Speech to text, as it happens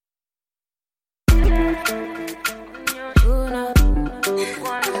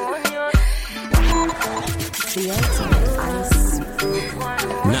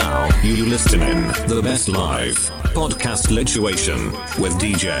Now you listening the best live podcast lituation with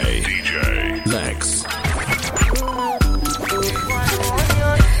DJ Lex.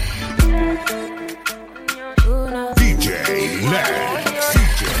 DJ Lex.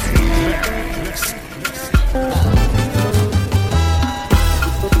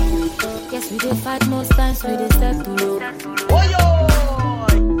 Yes, we did fight most times, we did step too low.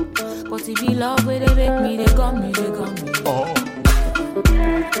 But if you love where they make me, they got me. Oh.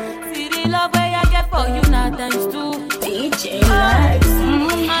 See the love where I get for you, now times two. DJ Lex.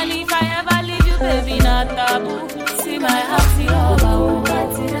 And if I ever leave you, baby, not taboo. See my hearty lover, oh.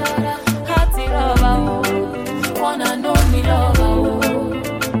 Hearty lover, oh. Wanna know me lover, oh.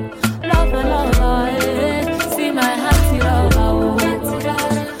 Lover, eh. See my hearty lover, oh.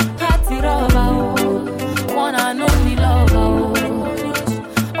 Hearty lover, oh. Wanna know me lover, oh.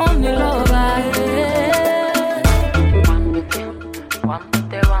 Only lover, eh.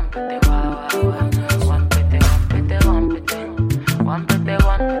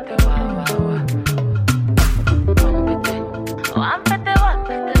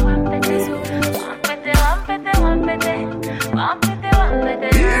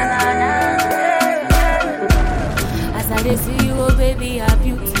 As I see you, oh baby, you're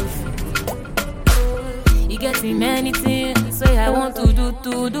beautiful. You get me many things, so I want to do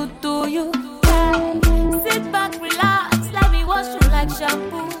to you. Sit back, relax, let me wash you like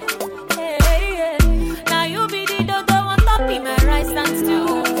shampoo. Hey. Now you be the dog on top, be my rice and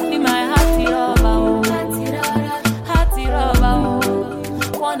stew. Be my hearty lover, oh. Hearty lover,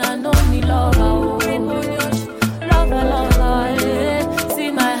 oh. Wanna know me lover, oh. Lover, eh.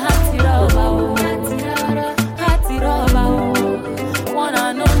 See my hearty lover, oh. Hearty lover, oh.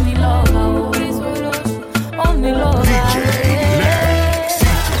 Wanna know me lover, oh. Only lover,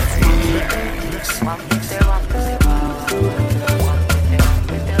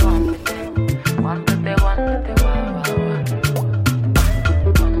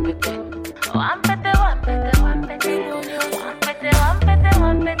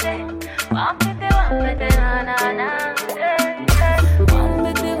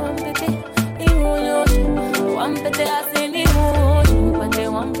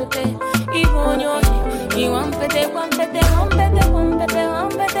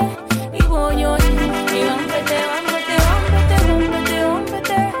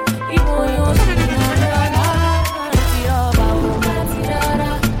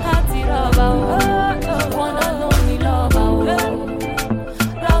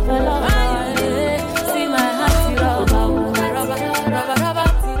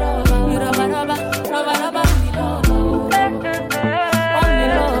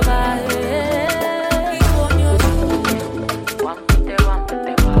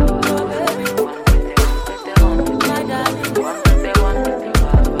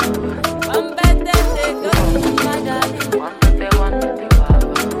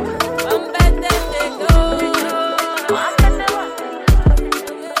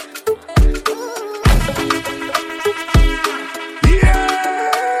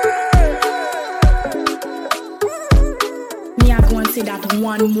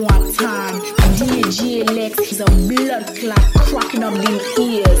 one more time. DJ Lex is a blood clot cracking up the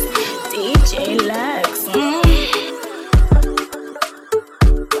ears. DJ Lex.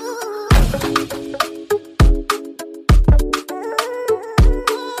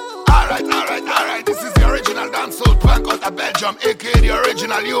 Alright. This is the original dancehall punk out of Belgium, aka the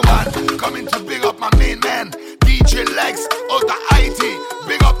original human. Coming to big up my main man, DJ Lex out of Haiti.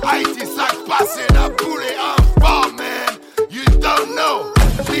 Big up Haiti, sack passing a bullet and farm, man. You don't know.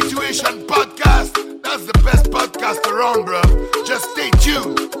 Situation podcast, that's the best podcast around, bro. Just stay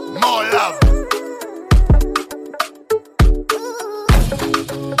tuned. More love.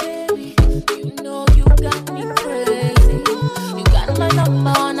 Baby, you know you got me crazy. You got my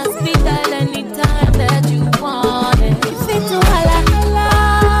number on a speed dial anytime that you want it. You fit to holla.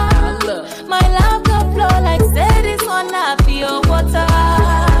 My love can flow like say this one I feel water.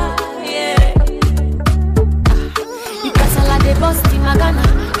 Yeah. You pass a lot of bust in my Ghana.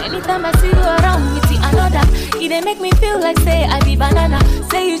 Anytime I see you around with the another, it dey make me feel like say I be banana.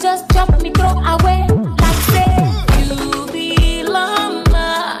 Say you just drop me, throw away. Like say you belong,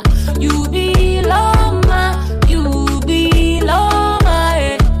 ma. You belong, ma. You belong, ma.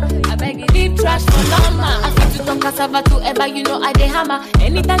 I beg you deep trash for lama. I fit to talk cassava to ever, you know I dey hammer.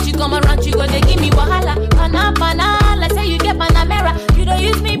 Anytime she come around, she go dey give me wahala. Pana, like say you get Panamera. You don't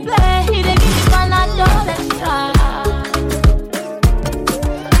use me play, you dey give me Panadol extra.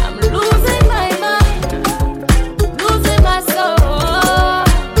 Losing my mind.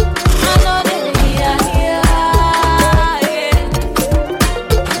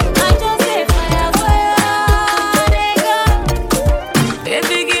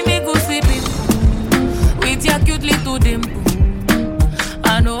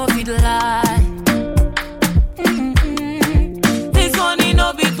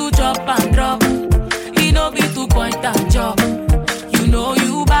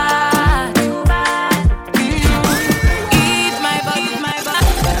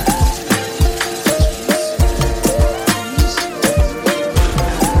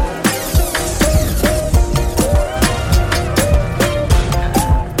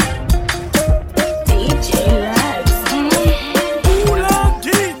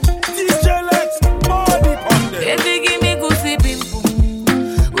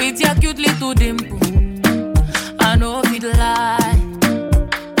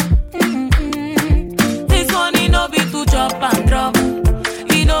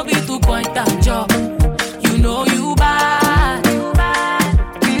 and job. You know you bad.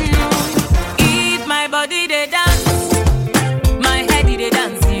 If my body they dance, my head they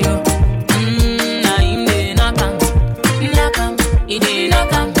dance yo. Na him they knock am, he they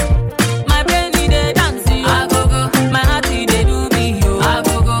knock am. My brain they dance yo. I go go, my heart they do me yo. I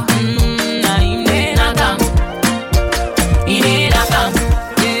go go, na him they knock am, he they knock am.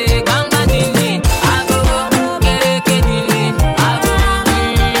 Yeah, bang bang ding ding. I go go, get ding ding. I go go,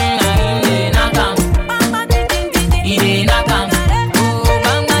 na him they knock am, he they knock am. Oh,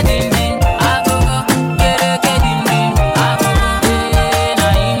 bang bang ding ding. I go go, get ding ding. I go go, na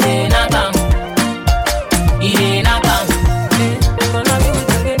him they knock am, he they knock am. Gonna do it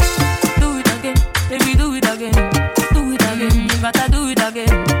again, baby, do it again, but I do it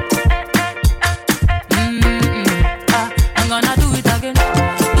again. I'm gonna do it again,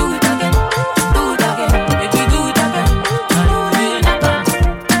 baby, do it again.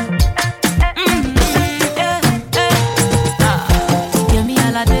 Give me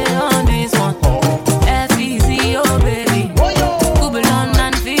all a day on this one. FEC, oh baby, Google on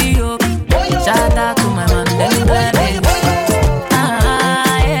and feel. Shout out to my man, them baby.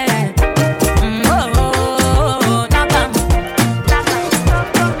 Yeah. Oh, knock 'em.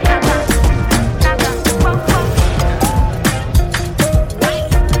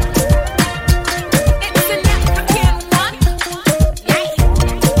 It's an African one.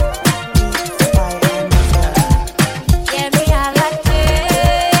 Yeah, me I like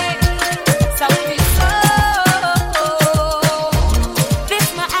it. Something so. This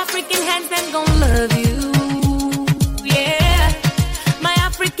my African hands, them gon' love you. Yeah, my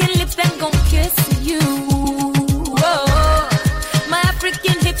African lips, them gon' kiss you. Whoa, my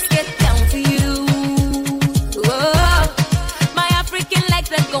African hips get down for you. Whoa, my African legs,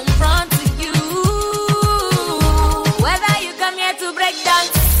 them gon' run to you. Whether you come here to break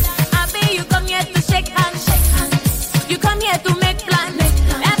dance, I be you come here to shake hands. You come here to make plans.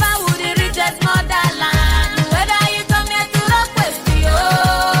 Never would it reach as motherland. Whether you come here to rock with me,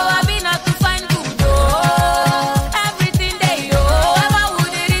 oh, I be not to find good, oh.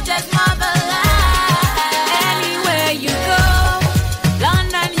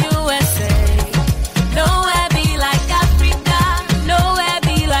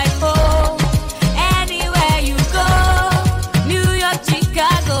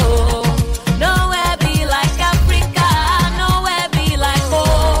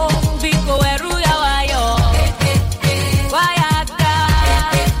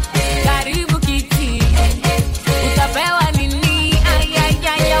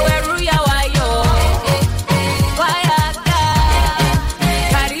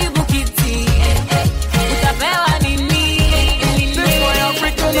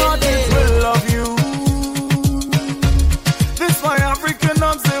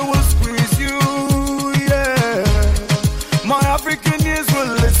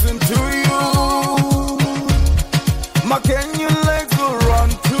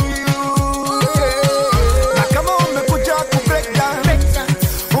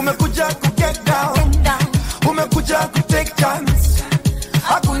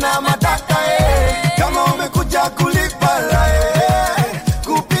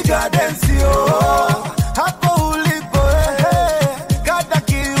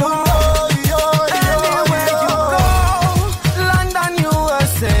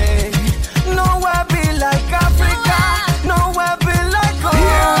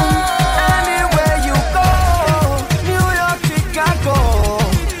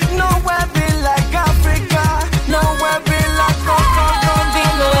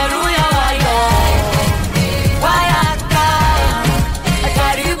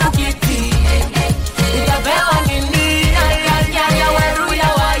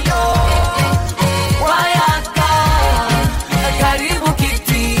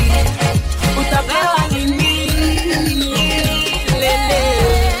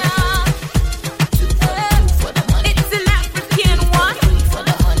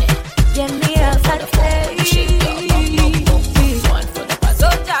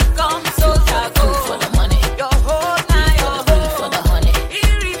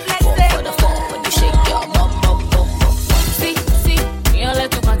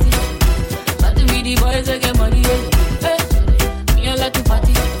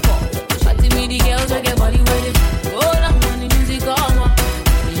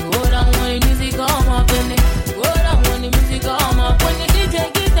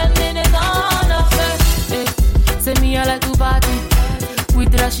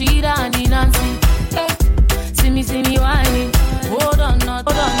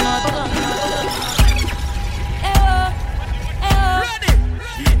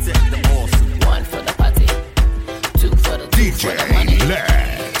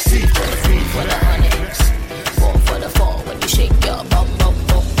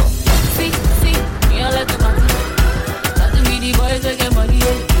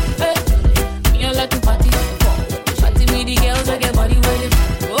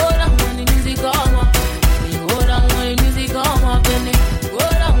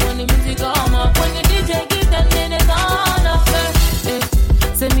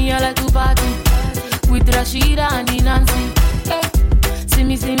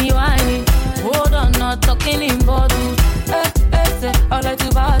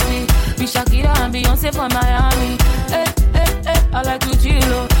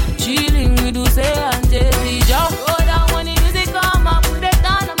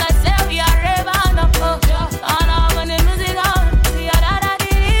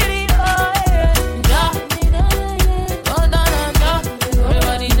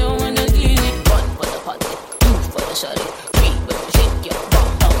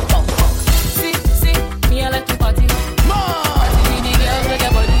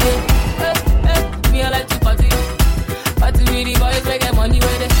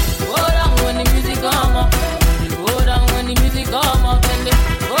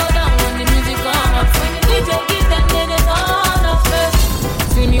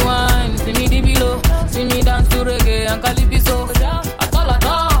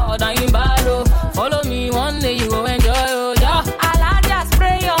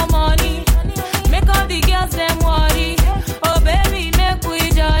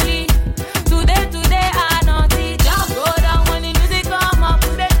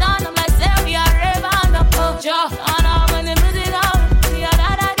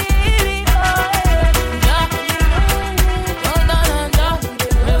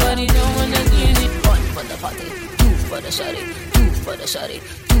 shawty, two for the shawty,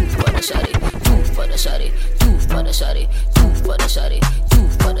 two for the shawty, two for the shawty, two for the shawty, two for the shawty, two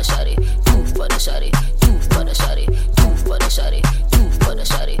for the shawty, two for the shawty, two for the shawty, two for the shawty, two for the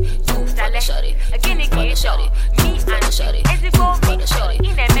shawty, two for the shawty, again again shawty, me and the shawty, as it go me shawty,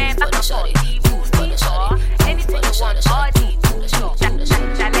 in a man back and forth, two for the shawty, anything you want, body, two for the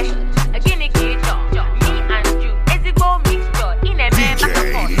shawty, again again me and you, as it go me shawty, in a man back and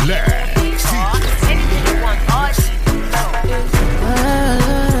forth, anything you want, body.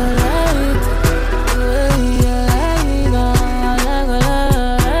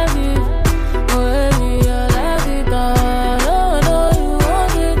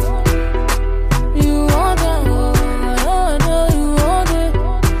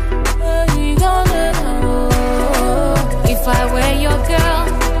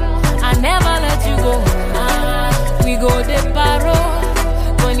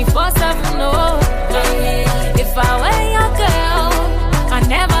 If I were your girl, I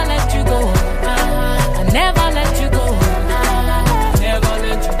never let you go. I never let you go. Never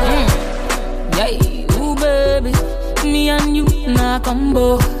let you go. Yeah, ooh baby, me and you na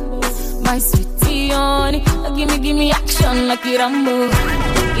combo. My sweetie honey, give me action like a Rambo.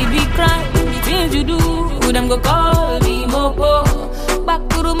 It be crime, the things you do, them go call me mopo. Back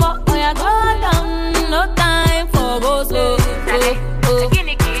to the mo, I go down, no time for go slow.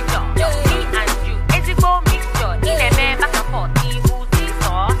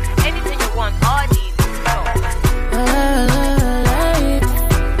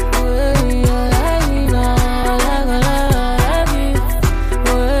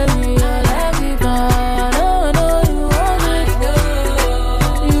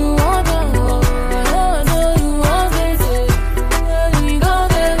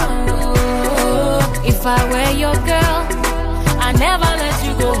 If I were your girl, I never let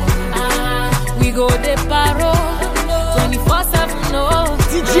you go. We go de paro 24/7, no.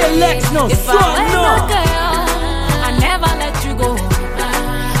 DJ Lex, no. If I were your girl, I never let you go.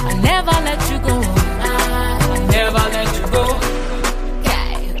 I never let you go. I never let you go.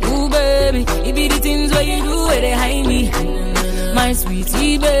 Okay. Ooh baby, it be the things where you do where they hide me. My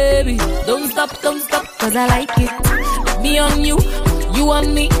sweetie baby, don't stop, cause I like it. Me on you, you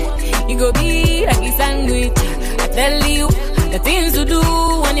on me. You go be like a sandwich. I tell you the things to do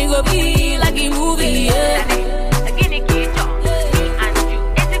when you go be like a movie. Yeah.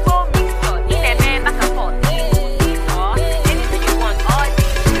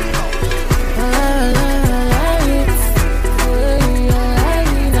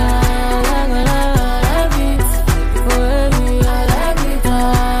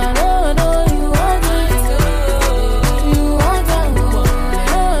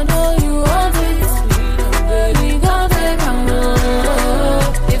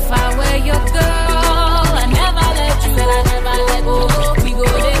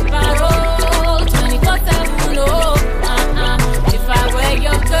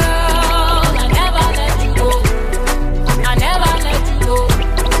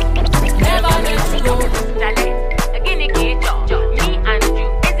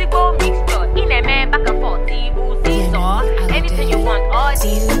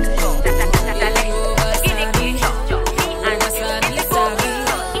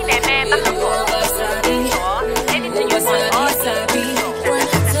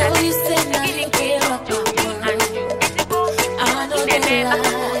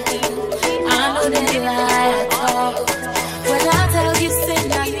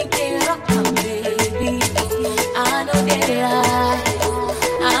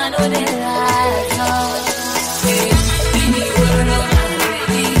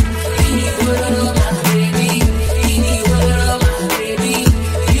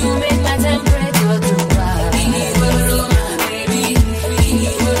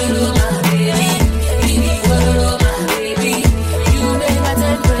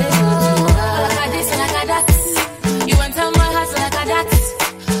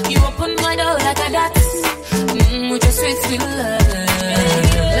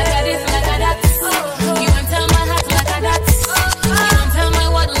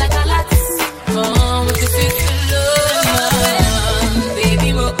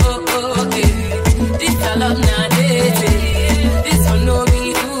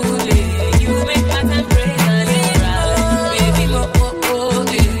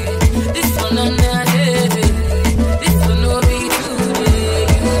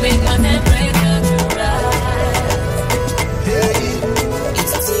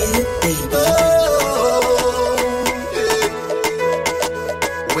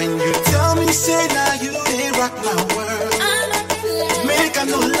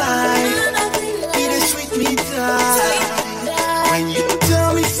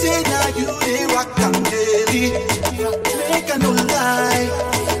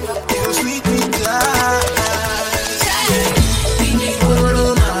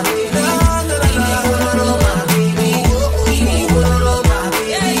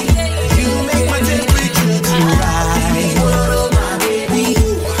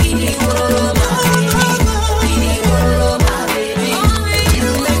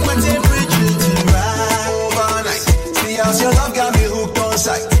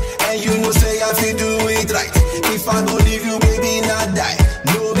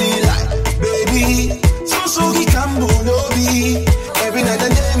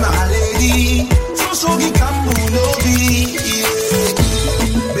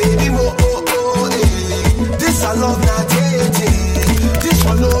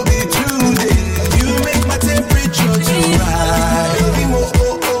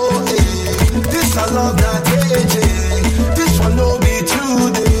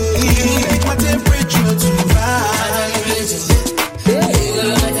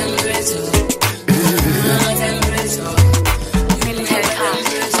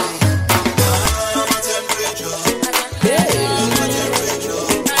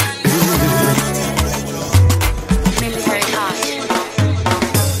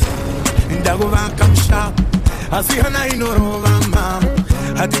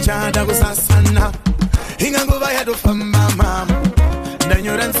 Atichada kusasana Inganguva yedu famba mama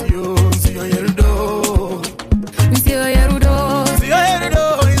Danyora nsiyo yerudo Nsiyo yerudo Nsiyo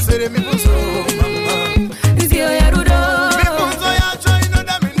yerudo Insere mipunzo mama Nsiyo yerudo Mipunzo ya choino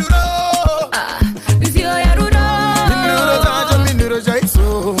da minduro Nsiyo yerudo Minduro tajo minduro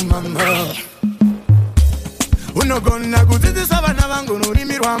jaiso mama Unogona kutiti sabana vangu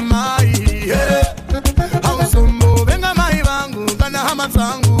nurimirwa mai Hausombo venga mai vangu kana hama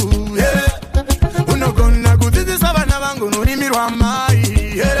zangu Unogona kutiti sabana vangu nurimirwa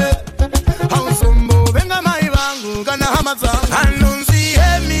mai Hausombo venga mai vangu kana hama zangu Anunzi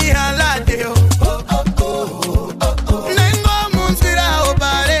emi haladeo Nengo munzira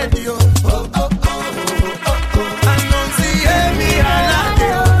oparedio Anunzi emi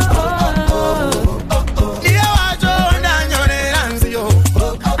haladeo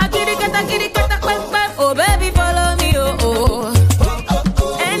Oh baby, follow me, oh oh.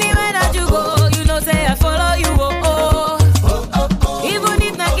 Anywhere that you go, you know say I follow you, oh oh. Even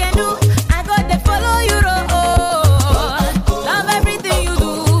if I can do, I got to follow you, oh. Love everything you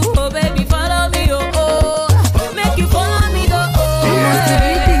do, oh baby, follow me, oh oh. Make you follow me, oh oh.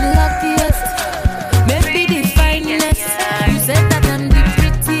 Maybe the luckiest, maybe the finest. You said that I'm the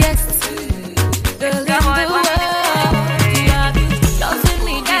prettiest girl in the world. Loving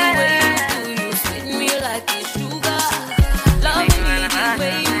me the way you do, you sweet me like a sugar. Loving me the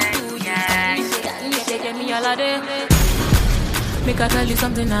way you do, you shake me all day. Make I tell you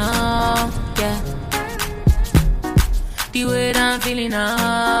something now, yeah. The way that I'm feeling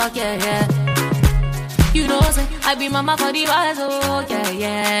now, yeah, yeah. You know, say I be mama for the boys, oh, yeah,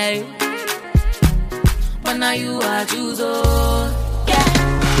 yeah. But now you are choose, oh, yeah.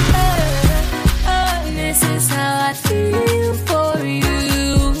 This is how I feel for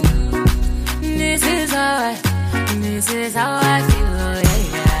you. This is how I feel, oh, yeah,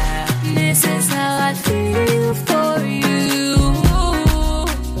 yeah. This is how I feel for you.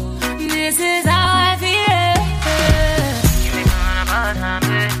 This is how I feel. You make me wanna bust my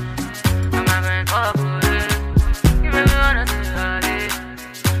bed. I'm having trouble with it. You make me wanna say howdy.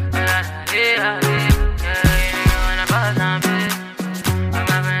 Howdy, howdy. Yeah, you make me wanna bust my bed. I'm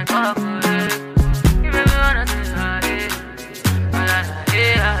having trouble with it. You make me wanna say howdy. Howdy,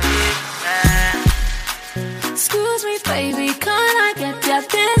 howdy. Yeah. Excuse me, baby, can I get your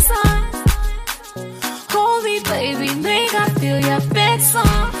dance on? Hold me, baby, make I feel your bed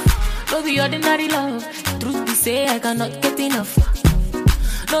song. No be ordinary love. Truth be say I cannot get enough.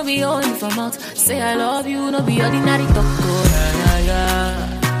 No be only for mouth. Say I love you. No be ordinary talk. Oh, yeah, yeah,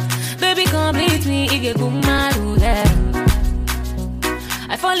 yeah. Baby, complete me. Ige kumaru, yeah.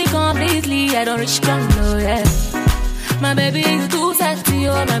 I fall in completely. I don't reach ground, no, yeah. My baby, you too sexy,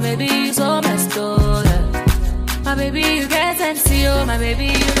 oh. My baby, you so messed up, yeah. My baby, you get sexy, oh. My baby,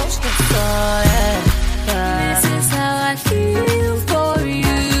 you don't stress, oh, yeah, yeah. This is how I feel for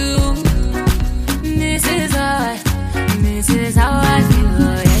you. This is how I feel,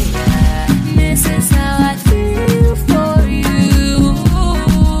 oh, yeah, yeah. This is how I feel for you.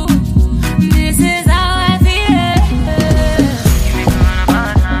 This is how I feel. You make me wanna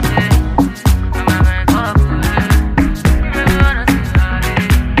bust my bed. I'm having trouble with it. You make me wanna say howdy.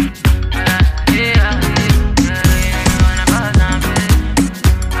 Yeah, yeah, you make me wanna bust my bed.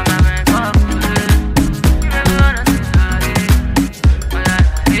 I'm having trouble with it. You make me wanna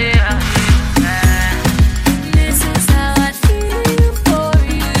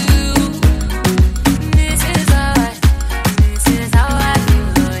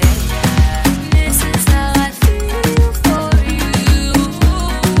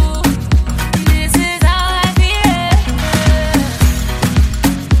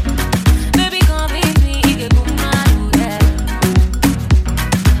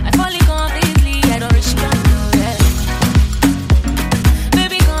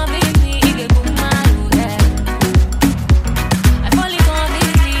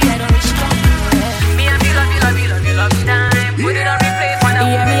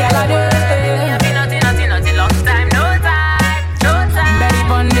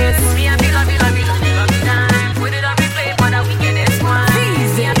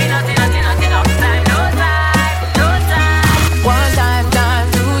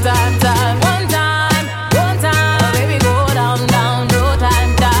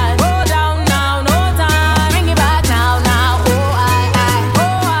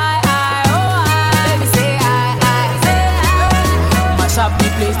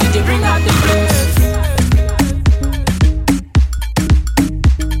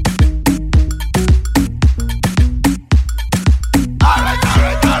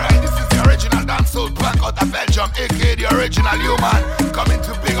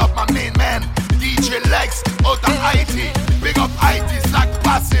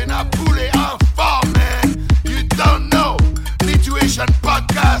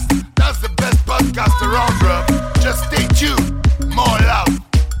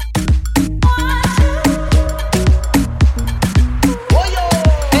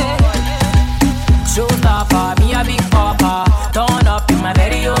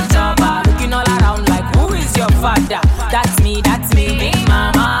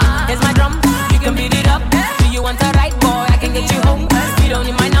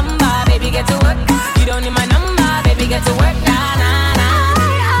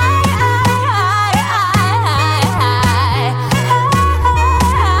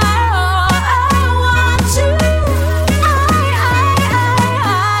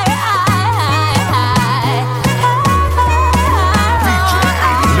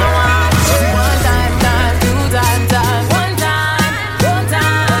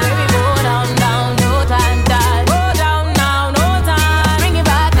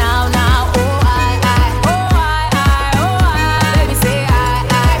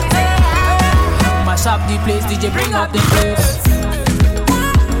up the place.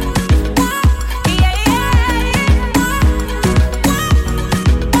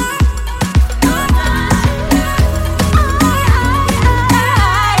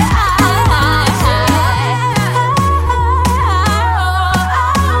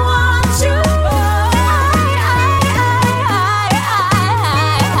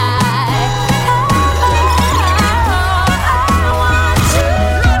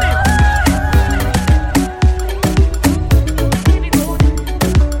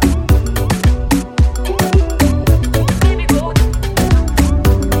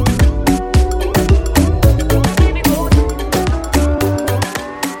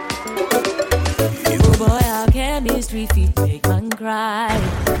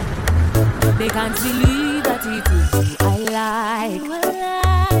 They can't believe that it is you I like.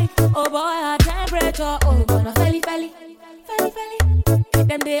 Oh boy, our temperature, oh gonna felly.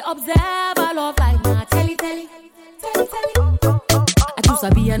 Them they observe our love like nah, telly. I do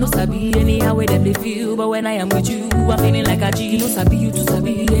sabi, I no sabi, anyhow way them they feel. But when I am with you, I'm feeling like a G. No sabi, you too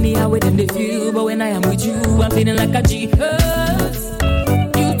sabi, anyhow way them they feel. But when I am with you, I'm feeling like a G.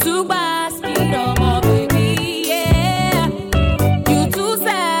 You too bad, speed up, my baby, yeah. You too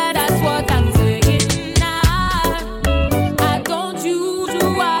sad, that's what I'm saying now. I don't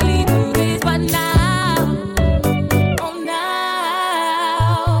usually do this, but now, oh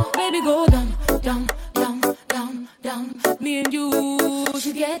now, baby go down. Me and you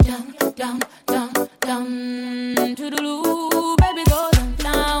should get down to the loo, baby go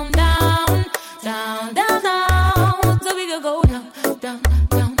down. So we can go down.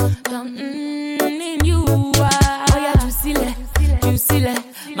 Me and you, oh yeah, Jusile,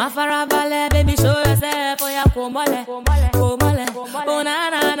 ma farabale, baby show yourself, oh yeah, komole, oh na,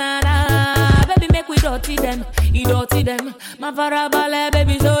 baby make we dirty them, ma farabale,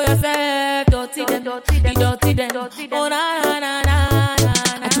 baby show yourself, dirty them, oh na.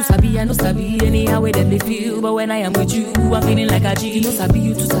 I too sabi, I no sabi, anyhow way them they feel, but when I am with you, I'm feeling like a G. No sabi,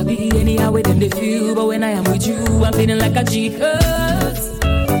 you too sabi, anyhow way them they feel, but when I am with you, I'm feeling like a G. 'Cause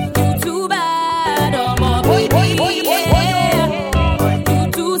you too bad, oh my baby, yeah.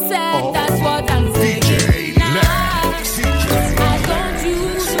 You too sad, that's what I'm saying. Now, I don't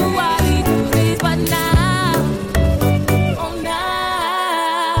usually do this, but now, oh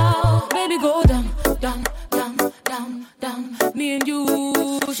now, baby go down. Me and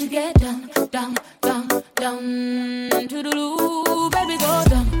you should get down to the loo, baby go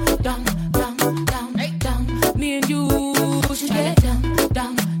down. Me and you should get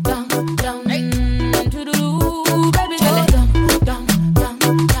down to the loo, baby go down.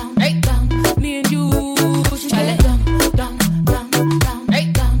 Me and you should get down. Me and you should get down.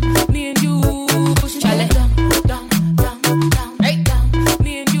 Me and you should get down.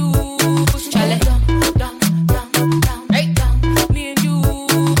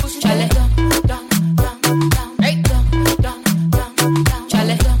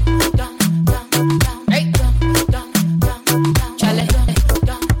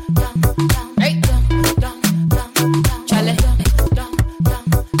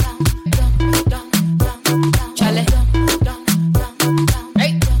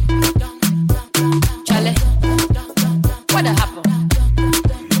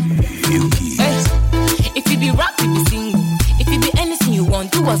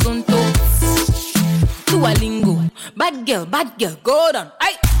 Bad girl, go down.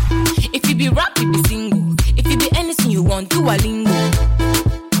 Aye. If you be rap, you be single. If you be anything you want, do a lingo.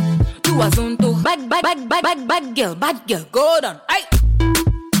 Do a zonto. Bad girl, go down. Aye.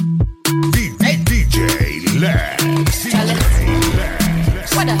 DJ Lex.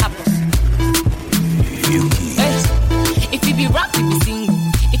 What the happen? Hey. If you be rap, you be single.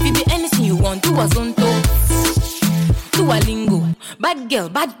 If you be anything you want, do a zonto. Do a lingo. Bad girl,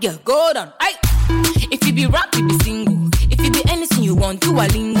 go down. Aye. If you be rap, you be single. If you be anything you want, do a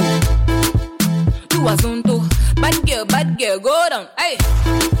lingo. Do a zonto. Bad girl, go down. Aye.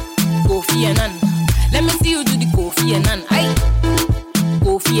 Kofi Annan. Let me see you do the Kofi Annan. Aye.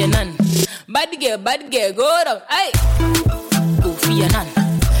 Kofi Annan. Bad girl, go down. Aye. Kofi Annan.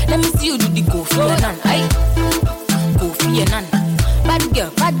 Let me see you do the Kofi Annan. Aye. Kofi Annan. Bad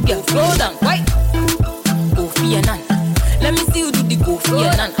girl, go down. Aye. Kofi Annan. Let me see you do the Kofi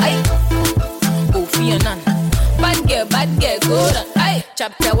Annan. Aye. Kofi Annan. Bad girl, go down. Aye.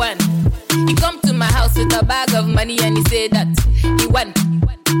 Chapter 1. He come to my house with a bag of money and he said that he won.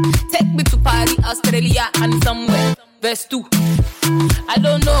 Take me to Paris, Australia and somewhere. Verse 2. I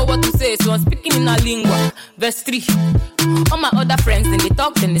don't know what to say, so I'm speaking in a lingua. Verse 3. All my other friends, then they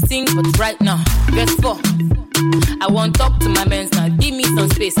talk, then they sing, but right now. Verse 4. I want to talk to my men now. Give me some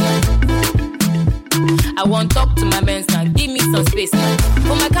space now. I want talk to my men now. Give me some space now.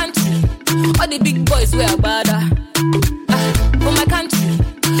 For my country, all the big boys wear bada. For my country,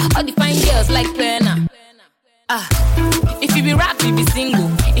 all the fine girls like Pena. If you be rap, you be single.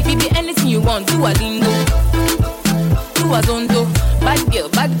 If you be anything you want, do a lingo. Do a zondo. Bad girl,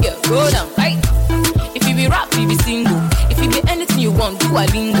 go down, right? If you be rap, you be single. If you be anything you want, do a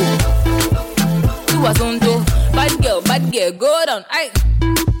lingo. Do a zondo. Bad girl, go down, right?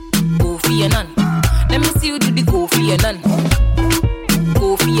 Kofi and none. Let me see you do the Kofi and none.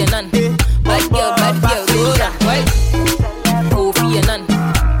 Kofi and none. Bad girl, go down, right? Kofi and none.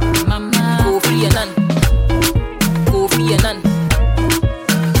 Mama, Kofi and none. Kofi and none.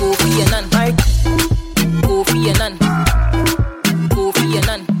 Kofi and none. Kofi and none. Kofi and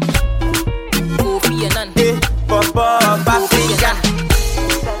none. Kofi and none. Kofi and none.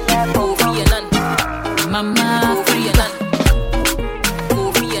 Kofi and none. Mama, Kofi and none.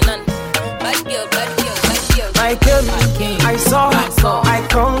 Kofi and none. Bad girl. I came, I saw, I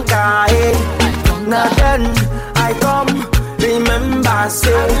conquer. Now then, I come, remember,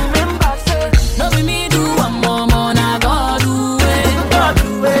 say. No be me do one more, na God do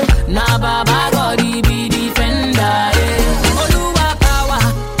it. Na Baba God he be defender. Oluwa power,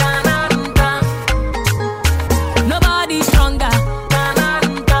 nobody stronger.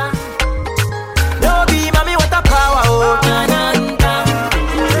 No be mommy what a power, oh.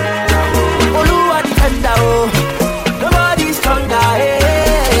 Oluwa defender, oh. Nobody stronger,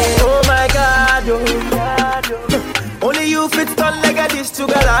 oh my God, oh. Only you fit turn like a dish to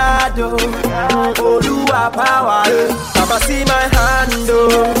galado. Oluwa power, Papa see my hand,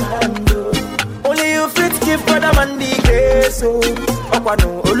 oh. Only you fit give brother man the grace, oh.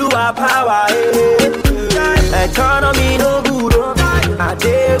 Okwano, Oluwa power, economy no good, oh. I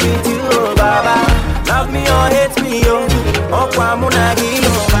dare with you, oh Baba. Love me or hate me, oh. Okwa munagi,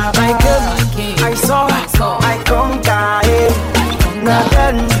 oh Baba. I saw, I conquer, now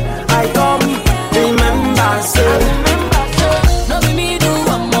then I come, remember, say. No be me do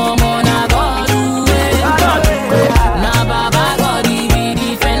one more, na God do it. Na Baba God he be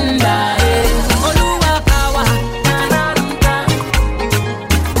defender. Oluwa power,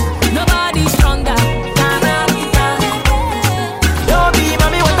 nobody stronger. No be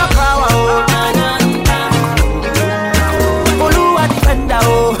mommy what a power, oh. Oluwa defender, oh.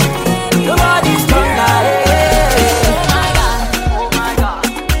 Nobody stronger, Oh my God,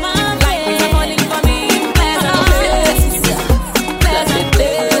 life is falling for me in pleasant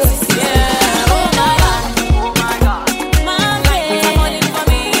places, yeah. Oh my God, life is falling for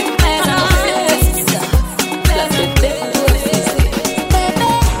me in pleasant places, Bébé,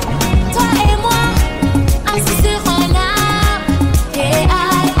 toi et moi, assis sur un arbre,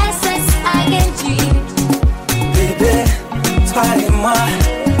 K-I-S-S-I-N-G. bébé, toi et moi,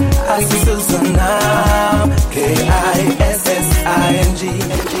 assis sous un arbre, K-I-S-S-I-N-G.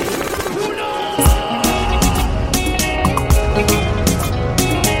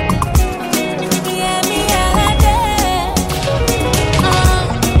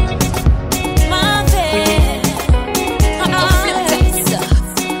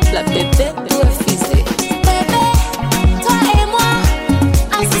 la bébé doit fiser. Bébé, toi et moi,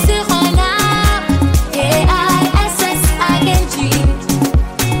 assis sur un arbre, K-I-S-S-I-N-G.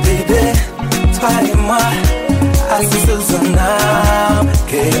 Bébé, toi et moi, assis sous un arbre,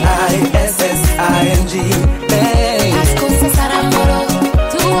 K-I-S-S-I-N-G. Hey, Las cosas aramoro,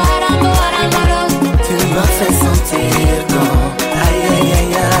 tu aramoro. tu me fais sentir comme aïe aïe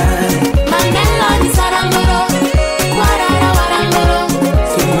aïe aïe. Mandela dis aramoro, waramoro.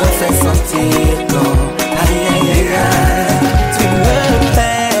 Tu me fais sentir comme aïe aïe aïe aïe. Tu me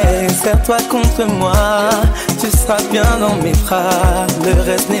fais, serre-toi contre moi. Tu seras bien dans mes bras, le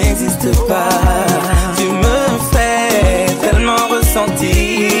reste n'existe pas. Tu me fais tellement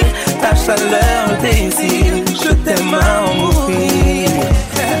ressentir ta chaleur, le désir. Je t'aime à en mourir.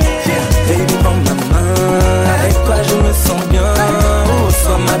 Baby, prends ma main, avec toi je me sens bien. Oh,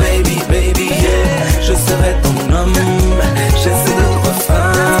 sois ma baby, yeah. Je serai ton homme. J'essaie de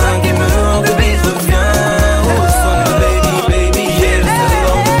refrain qui me rend bébé, reviens. Oh, sois ma baby, yeah. Le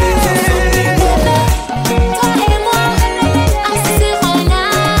salon de tes insomnies. Toi et moi, assis sur un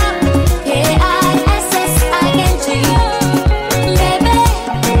arbre, K-I-S-S-I-N-G. Bébé,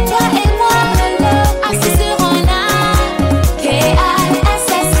 toi et moi, assis sur un arbre,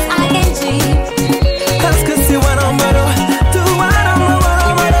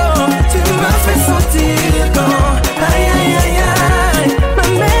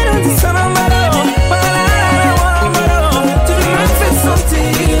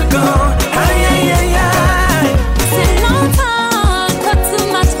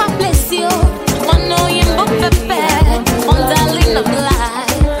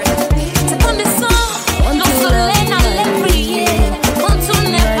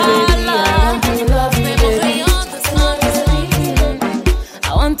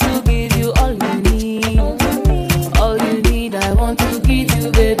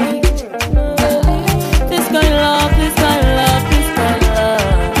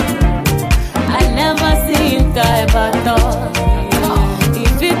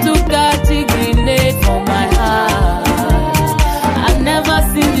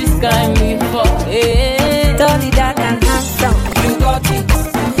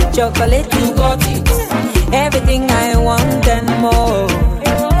 chocolate, you got it. Everything I want and more.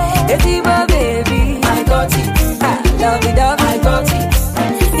 Etiba baby, I got it. Love it up, I got it.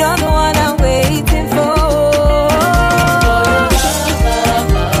 You're the one I'm waiting for.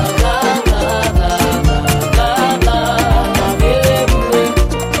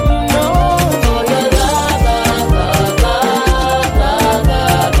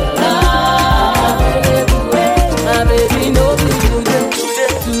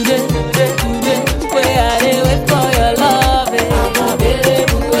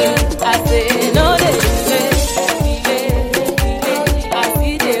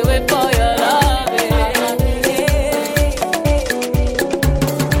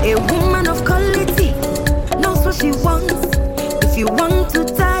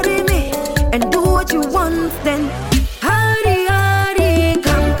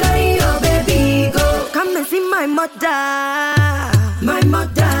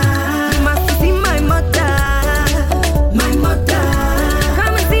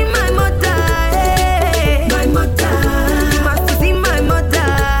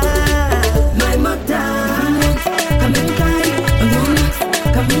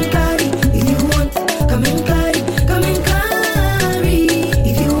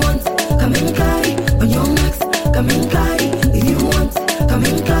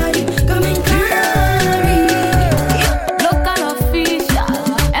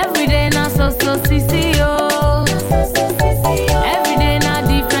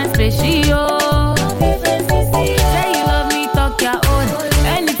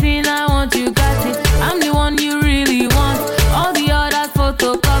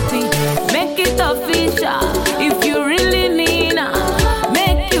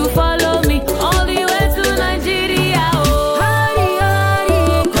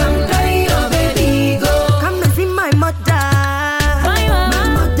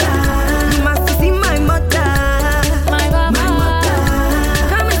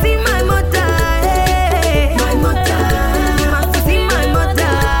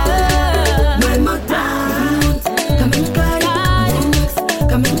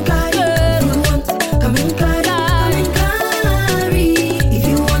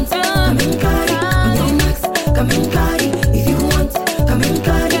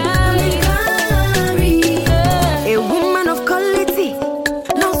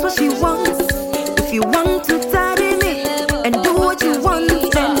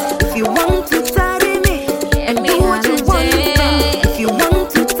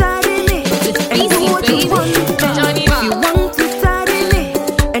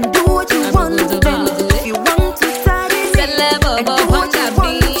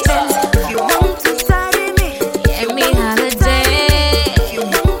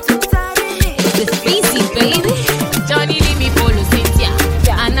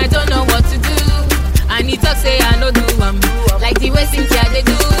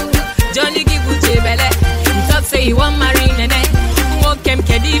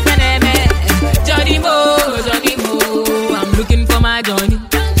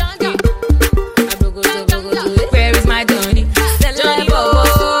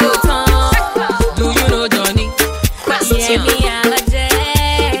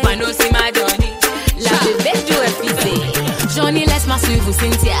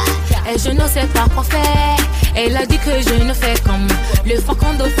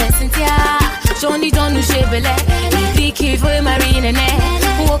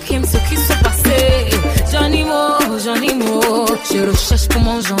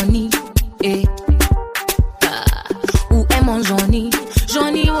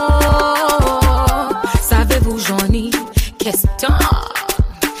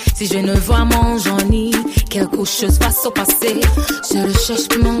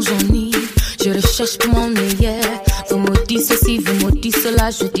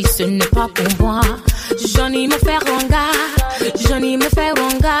 Je dis ce n'est pas pour moi. Johnny me fait ronga, Johnny me fait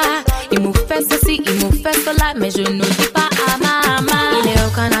ronga. Il me fait ceci, il me fait cela, mais je ne dis pas à maman. Il est au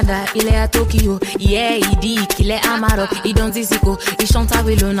Canada, il est à Tokyo. Yeah, il dit qu'il est à Maroc. Il danse Zico, il chante à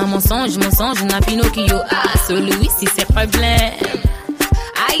Willow. Non, mensonge, n'a Pinocchio. Ah, celui-ci c'est problème.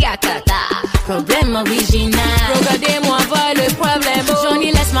 Aïe, tata, problème original. Regardez-moi voir le problème.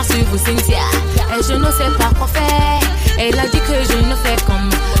 Johnny laisse-moi suivre Cynthia. Et je ne sais pas quoi faire. Elle a dit que je ne fais comme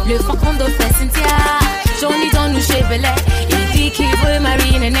le faucon de fait Cynthia. Johnny dans nous chevelets. Il dit qu'il veut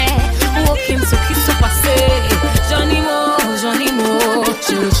marier Néné. Ou aucun ce qui se passe. Johnny Mo,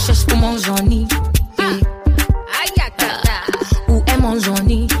 je le cherche pour mon Johnny. Où est mon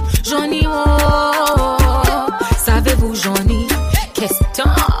Johnny? Johnny Mo. Savez-vous Johnny? Question.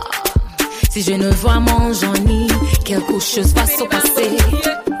 Si je ne vois mon Johnny, quelque chose va se passer.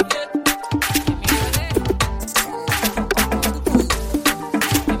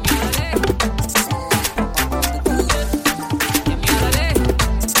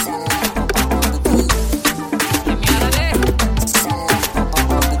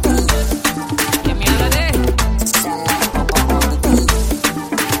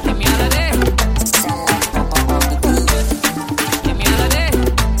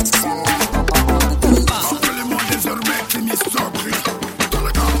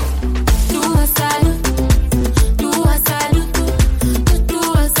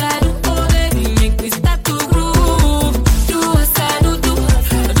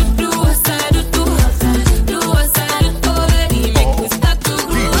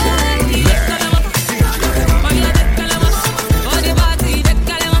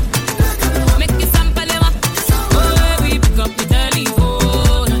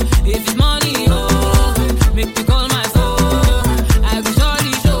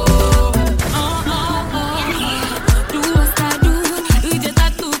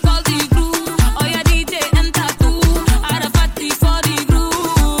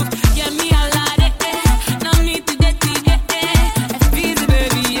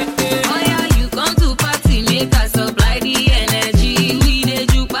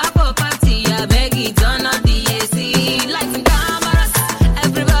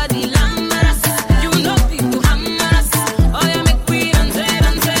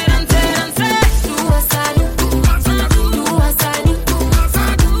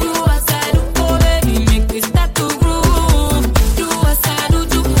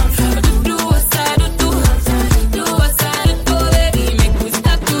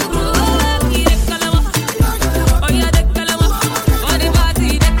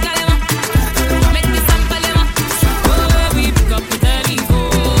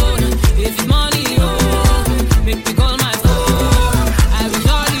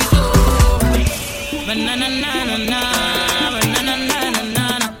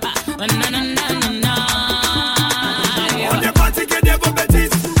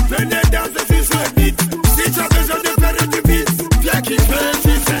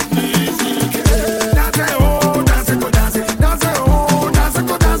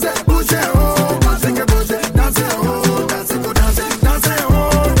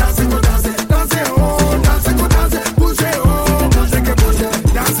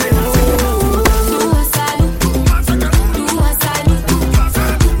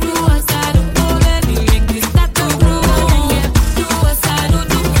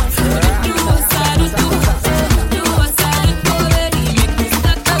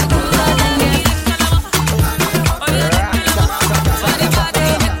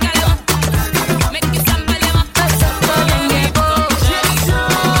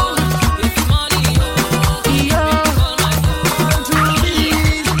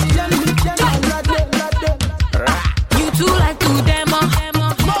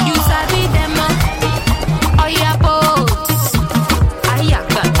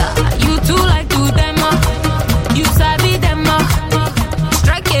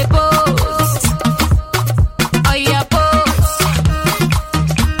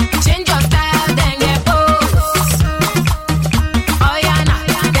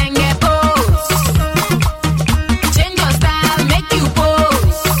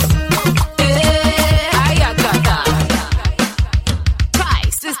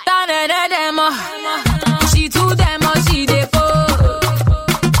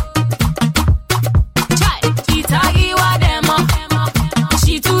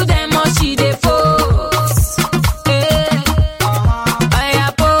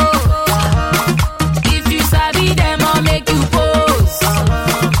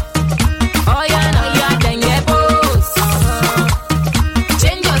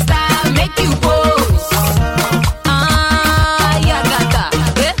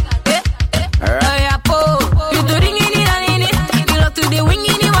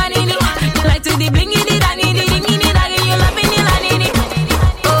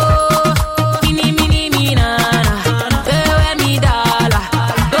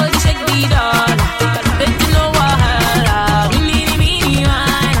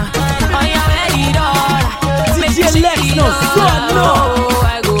 Yes or no?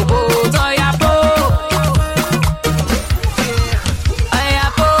 I go pose, oh yeah, pose. Oh yeah,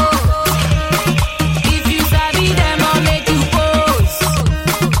 pose. If you sabi them, I'll make you pose.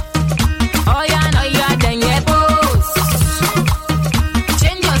 Oh yeah, no, you are then yeah, pose.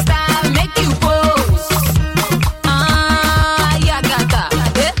 Change your style, make you pose. Ah, yeah, gata.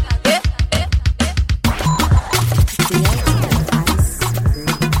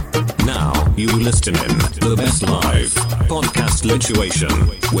 Now you listening the best live podcast lituation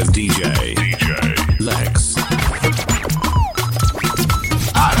with DJ Lex.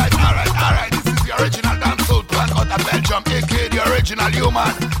 Alright, this is the original dancehall punk out of Belgium, aka the original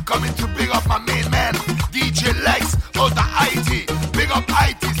human. Coming to big up my main man, DJ Lex out of Haiti. Big up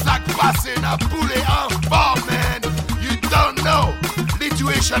Haiti, sac passing a poulet en ball, man. You don't know.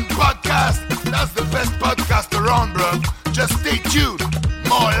 Lituation podcast, that's the best podcast around, bro. Just stay tuned.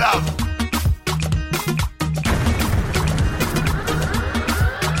 More love.